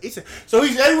father said. He said, so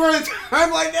he's everywhere in the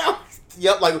timeline now.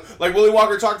 Yep, like Willy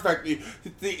Wonka Chocolate Factory.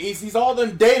 He's all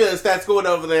them data stats going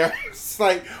over there. It's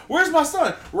like, where's my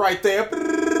son? Right there.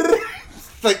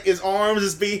 Like his arms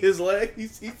is beating his leg.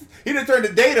 He done turned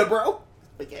to data, bro.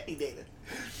 Like any data.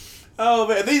 Oh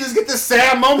man, then you just get this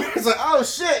sad moment. It's like, oh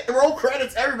shit, roll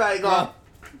credits, everybody gone.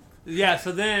 Yeah,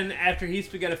 so then after he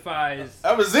spaghettifies,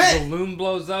 that was it. The balloon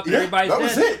blows up and everybody's dead. That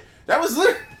was it. That was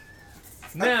it.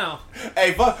 Now,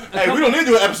 we don't need to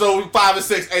do an episode 5 and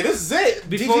 6. Hey, this is it.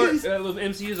 Before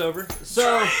MCU's over.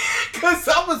 So, because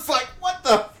I was like, what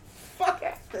the fuck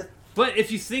happened? But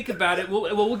if you think about it,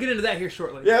 we'll get into that here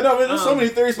shortly. Yeah, no, man, there's so many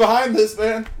theories behind this,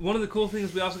 man. One of the cool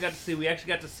things we actually got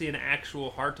to see an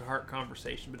actual heart-to-heart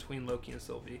conversation between Loki and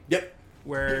Sylvie. Yep.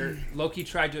 Where Loki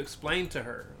tried to explain to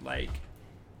her, like,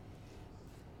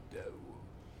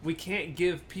 we can't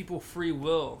give people free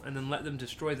will and then let them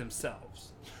destroy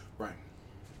themselves. Right.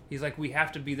 He's like, we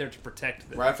have to be there to protect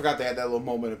them. Right, I forgot they had that little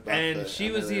moment about and that.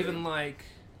 She was even like,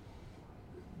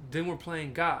 then we're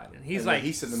playing God. And he's like,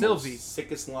 he said the Sylvie, most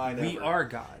sickest line we ever. are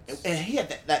gods. And he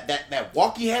had that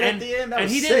walk he had at the end. That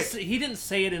was sick. He didn't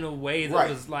say it in a way that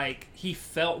was like he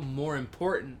felt more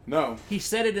important. No. He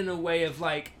said it in a way of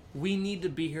like, we need to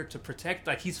be here to protect.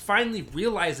 Like he's finally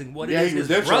realizing what it is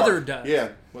his brother does. Yeah,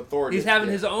 with Thor. He's having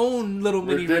his own little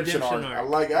mini redemption arc. I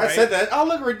like it. Right? I said that. Oh,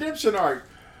 look, redemption arc.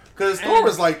 Because Thor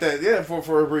was like that, yeah,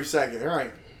 for a brief second. All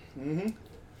right. Mm-hmm.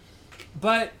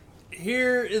 But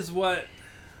here is what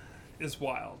is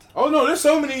wild. Oh, no, there's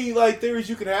so many like theories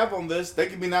you could have on this. They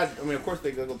could be not... I mean, of course,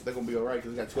 they're going to be all right because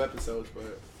we got 2 episodes,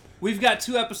 but... We've got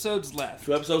 2 episodes left.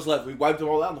 2 episodes left. We wiped them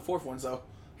all out in the 4th one, so...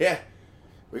 Yeah,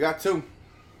 we got 2.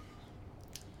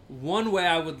 one way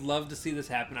I would love to see this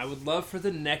happen, I would love for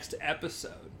the next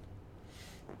episode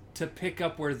to pick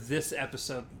up where this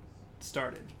episode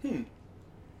started.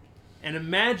 And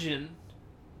imagine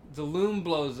the loom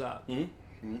blows up.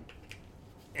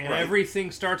 And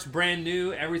everything starts brand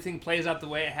new. Everything plays out the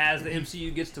way it has. The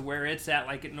MCU gets to where it's at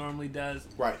like it normally does.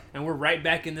 Right. And we're right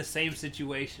back in the same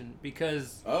situation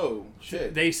because... Oh,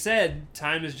 shit. They said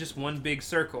time is just one big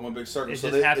circle. One big circle. It so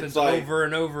just happens over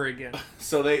and over again.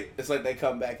 So it's like they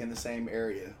come back in the same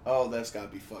area. Oh, that's got to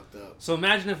be fucked up. So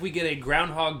imagine if we get a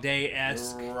Groundhog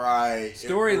Day-esque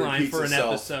storyline for an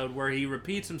episode where he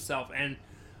repeats himself and...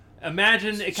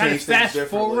 Imagine it kind of fast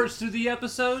forwards through the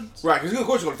episodes. Right, because of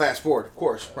course you're going to fast forward, of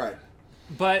course, right.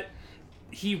 But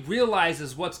he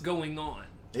realizes what's going on.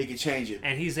 He can change it.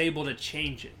 And he's able to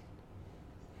change it.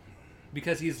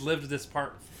 Because he's lived this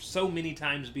part so many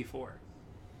times before.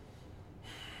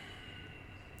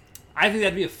 I think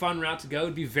that'd be a fun route to go.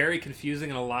 It'd be very confusing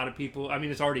and a lot of people... I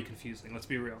mean, it's already confusing, let's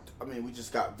be real. I mean, we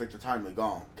just got Victor Timely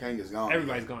gone. Kang is gone.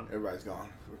 Everybody's gone. Everybody's gone.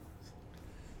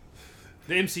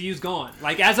 The MCU's gone.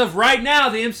 Like, as of right now,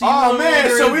 the MCU Oh, man,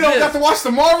 so we don't have to watch the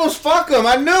Marvels? Fuck them.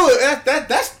 I knew it.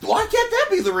 That's why can't that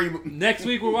be the reboot? Next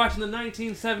week, we're watching the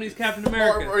 1970s Captain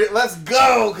America. Let's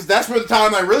go, because that's where the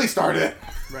timeline really started.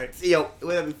 Right. Yo,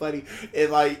 wouldn't that be funny?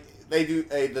 And, like, they do,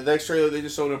 the next trailer, they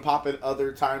just showed them popping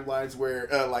other timelines where,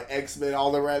 like, X-Men,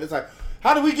 all the rest. It's like,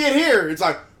 how did we get here? It's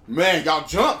like, man, y'all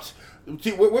jumped.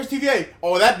 Where's TVA?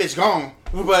 Oh, that bitch gone.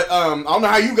 But, I don't know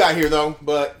how you got here, though,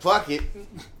 but fuck it.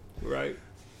 Right.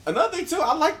 Another thing too,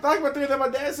 I like what that my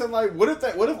dad said. Like, what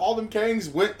if all them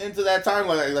Kangs went into that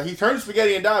timeline? Like, he turned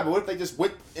spaghetti and died, but what if they just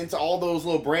went into all those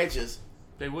little branches?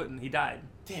 They wouldn't. He died.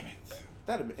 Damn it.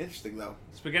 That'd have been interesting though.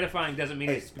 Spaghettifying doesn't mean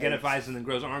he spaghettifies and then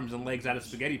grows arms and legs out of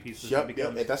spaghetti pieces. Yep,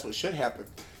 that's what should happen.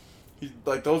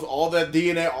 Like all that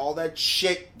DNA, all that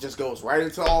shit just goes right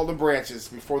into all the branches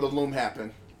before the loom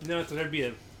happened. No, so there'd be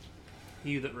a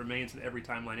he that remains in every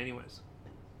timeline, anyways.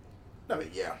 I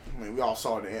mean, yeah. I mean, we all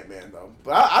saw it in Ant-Man, though.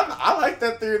 But I like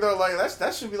that theory, though. Like,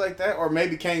 that should be like that. Or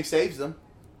maybe Kang saves them.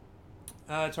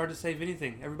 It's hard to save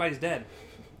anything. Everybody's dead.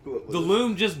 The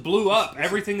loom just blew up.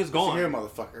 Everything is gone. Here,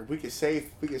 motherfucker. We can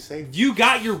save. You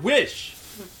got your wish.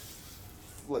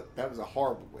 Look, that was a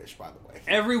horrible wish, by the way.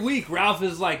 Every week, Ralph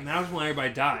is like, "Now I just want everybody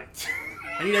to die.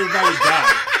 I need everybody to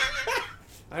die."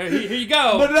 All right, here you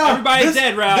go. But no, everybody's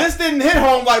dead, Ralph. This didn't hit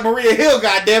home like Maria Hill,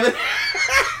 goddammit.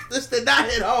 This did not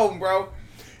hit home, bro.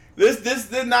 This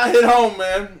did not hit home,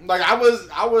 man. Like, I was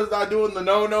not doing the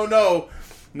no.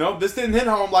 Nope, this didn't hit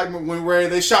home like when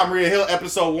they shot Maria Hill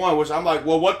episode 1, which I'm like,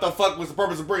 well, what the fuck was the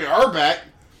purpose of bringing her back?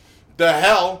 The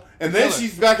hell? And then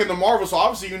she's back in the Marvel, so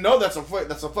obviously you know that's a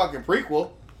fucking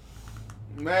prequel.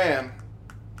 Man.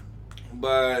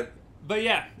 But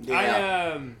yeah.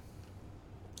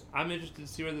 I'm interested to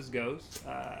see where this goes.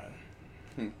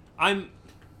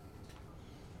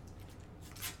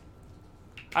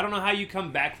 I don't know how you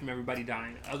come back from everybody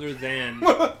dying, other than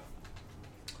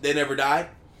they never died.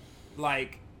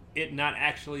 Like it not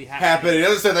actually happening. The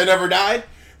other said they never died.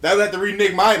 That would have to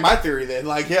renege my theory then.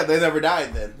 Like, yeah, they never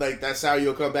died then. Like, that's how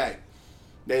you'll come back.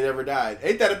 They never died.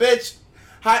 Ain't that a bitch?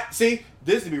 See,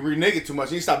 Disney be reneging too much.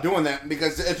 You need to stop doing that,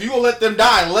 because if you will let them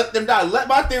die, let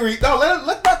my theory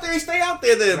let my theory stay out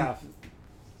there then. Ralph,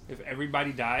 if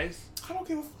everybody dies, I don't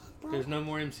give a fuck. Bro. There's no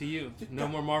more MCU. No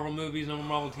more Marvel movies, no more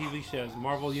Marvel TV shows.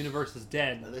 Marvel Universe is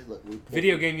dead.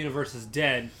 Video game universe is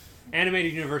dead.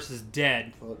 Animated universe is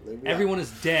dead. Everyone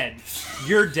is dead.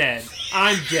 You're dead.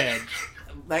 I'm dead.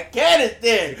 My cat is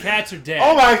dead. The cats are dead.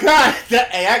 Oh my god.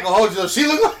 Hey, I can hold you. He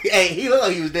looked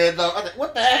like he was dead though. I was like,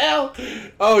 what the hell?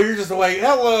 Oh, you're just awake.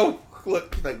 Hello.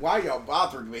 Look, he's like, why y'all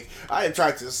bothering me? I am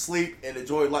trying to sleep and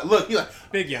enjoy life. Look, he's like,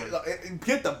 big yawn.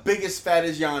 Get the biggest,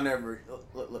 fattest yawn ever.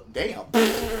 Look, damn.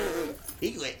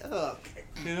 He went, oh, okay.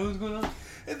 You know what's going on?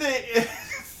 And then,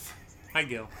 hi,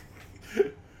 Gil.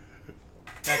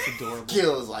 That's adorable.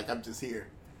 Gil is like, I'm just here.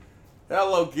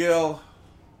 Hello, Gil.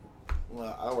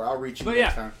 Well, I'll reach you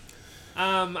next time.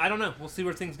 I don't know. We'll see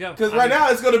where things go. Because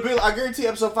now it's going to be, I guarantee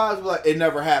episode 5 will be like, it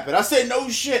never happened. I said, no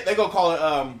shit. They're going to call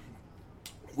it,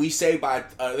 we say by,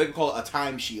 they're going to call it a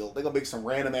time shield. They're going to make some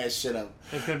random ass shit up.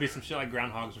 There's going to be some shit like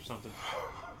groundhogs or something.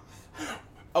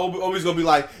 Always going to be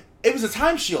like, it was a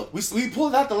time shield. We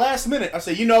pulled it out the last minute. I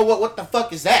say, you know what? What the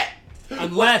fuck is that?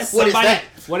 Unless what is that?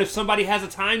 What if somebody has a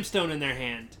time stone in their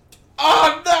hand?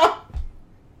 Oh, no!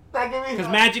 Because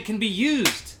magic can be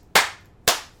used.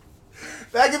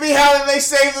 That could be how they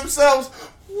save themselves.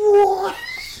 What?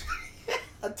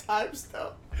 A time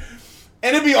stone.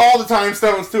 And it'd be all the time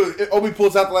stones, too. Obi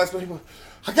pulls out the last one.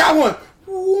 I got one.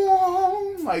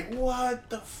 Whoa. I'm like, what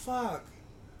the fuck?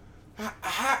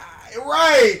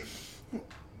 Right.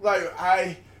 Like,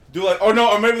 I do like... Oh,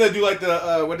 no, or maybe they do like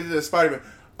the... what did the Spider-Man?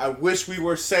 I wish we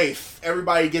were safe.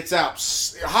 Everybody gets out.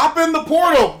 Hop in the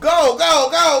portal. Go, go,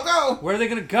 go, go. Where are they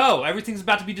going to go? Everything's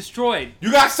about to be destroyed.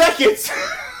 You got seconds.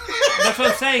 That's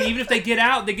what I'm saying. Even if they get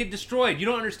out, they get destroyed. You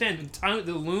don't understand. The time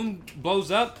the loom blows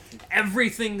up,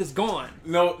 everything is gone.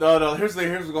 No. Here's what's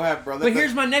going to happen, bro. But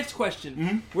here's my next question.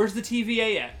 Mm-hmm. Where's the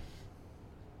TVA at?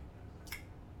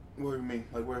 What do you mean?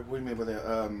 Like, what do you mean by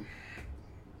that?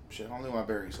 Shit, I don't know my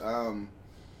berries.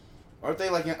 Aren't they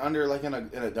like in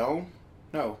a dome?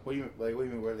 No. What do you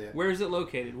mean? Where are they at? Where is it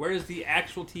located? Where is the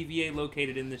actual TVA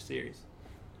located in this series?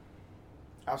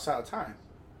 Outside of time.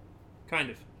 Kind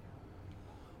of.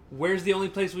 Where's the only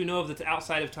place we know of that's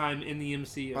outside of time in the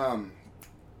MCU?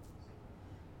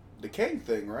 The King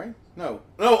thing, right? No.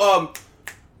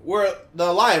 Where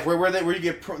the Alive, where you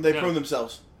get they prune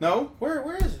themselves. No.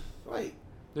 Where is it? Wait.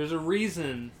 There's a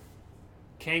reason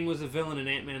Kang was a villain in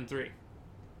Ant-Man 3.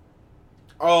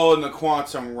 Oh, in the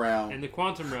quantum realm. In the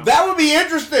quantum realm. That would be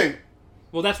interesting.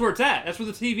 Well, that's where it's at. That's where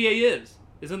the TVA is.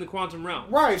 Is in the quantum realm.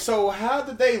 Right, so how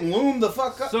did they loom the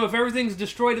fuck up? So if everything's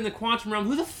destroyed in the quantum realm,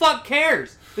 who the fuck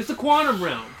cares? It's the quantum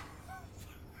realm.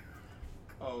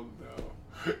 Oh,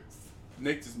 no.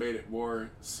 Nick just made it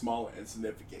more small and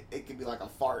insignificant. It could be like a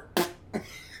fart.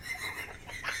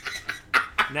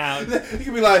 Now... It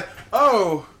could be like,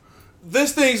 oh...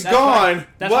 This thing's gone.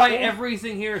 That's why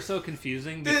everything here is so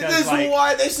confusing. Because, this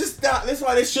is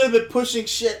why they should have been pushing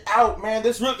shit out, man.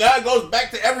 That goes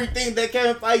back to everything that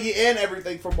Kevin Feige and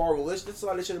everything from Marvel. This is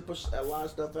why they should have pushed a lot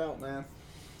of stuff out, man.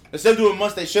 Instead of doing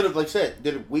months, they should have, like I said,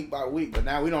 did it week by week. But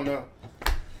now we don't know.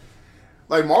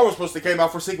 Like Marvel's supposed to came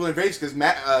out for Secret Invasion because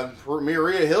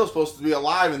Maria Hill's supposed to be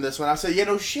alive in this one. I said, yeah,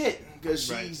 no shit, because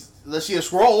she's unless she's a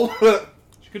Skrull.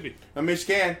 She could be. I mean, she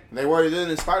can. They already did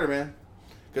it in Spider-Man.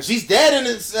 Because she's dead in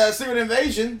this Secret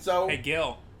Invasion, so... Hey,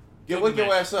 Gil. Wake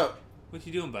your ass up. What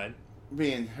you doing, bud?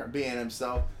 Being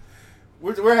himself.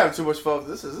 We're having too much fun.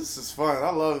 This is fun. I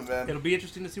love it, man. It'll be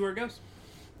interesting to see where it goes.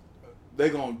 They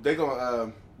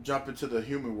gonna jump into the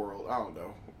human world. I don't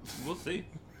know. We'll see.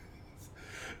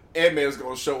 Ant-Man's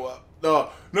gonna show up.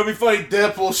 No, it'll be funny.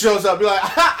 Deadpool shows up. Be like,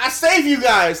 I saved you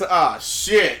guys. Ah,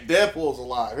 shit. Deadpool's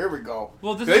alive. Here we go.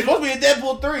 Well, they're supposed to be in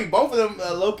Deadpool 3. Both of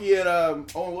them, Loki and Owen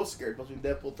Wilson, supposed to be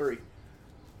in Deadpool 3.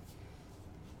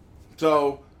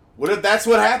 So, what if that's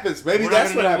what happens? Maybe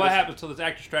that's what happens. What happens until this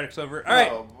actor strike's over? All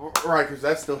right. Right, because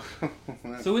that's still...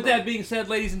 So with that being said,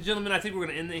 ladies and gentlemen, I think we're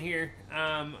going to end it here.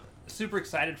 Super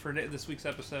excited for this week's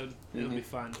episode. It'll be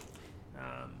fun.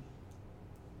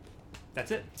 That's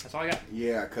it. That's all I got.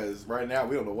 Yeah, because right now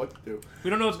we don't know what to do. We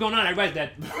don't know what's going on. Everybody's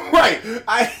dead. Right.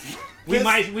 We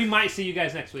might see you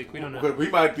guys next week. We don't know. We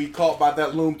might be caught by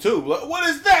that loom too. What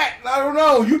is that? I don't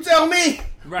know. You tell me.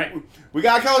 Right. We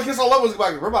got to kiss our loved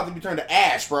ones. We're about to be turned to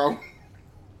ash, bro. All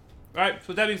right. So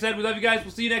with that being said, we love you guys.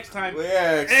 We'll see you next time.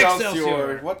 Yeah,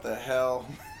 Excelsior. What the hell?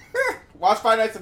 Watch Fight Nights.